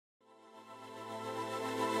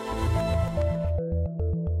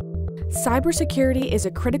Cybersecurity is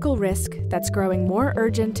a critical risk that's growing more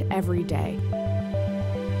urgent every day.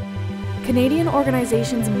 Canadian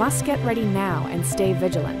organizations must get ready now and stay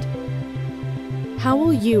vigilant. How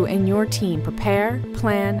will you and your team prepare,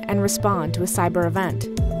 plan, and respond to a cyber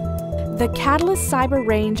event? The Catalyst Cyber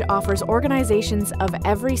Range offers organizations of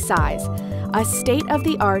every size a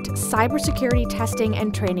state-of-the-art cybersecurity testing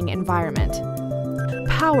and training environment.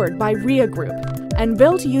 Powered by RIA Group and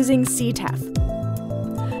built using CTEF.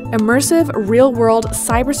 Immersive real-world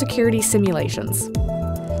cybersecurity simulations.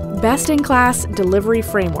 Best-in-class delivery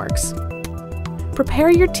frameworks.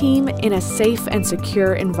 Prepare your team in a safe and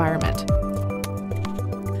secure environment.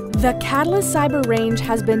 The Catalyst Cyber Range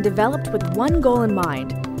has been developed with one goal in mind: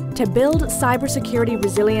 to build cybersecurity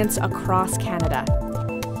resilience across Canada.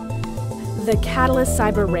 The Catalyst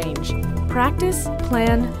Cyber Range. Practice,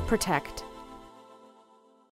 plan, protect.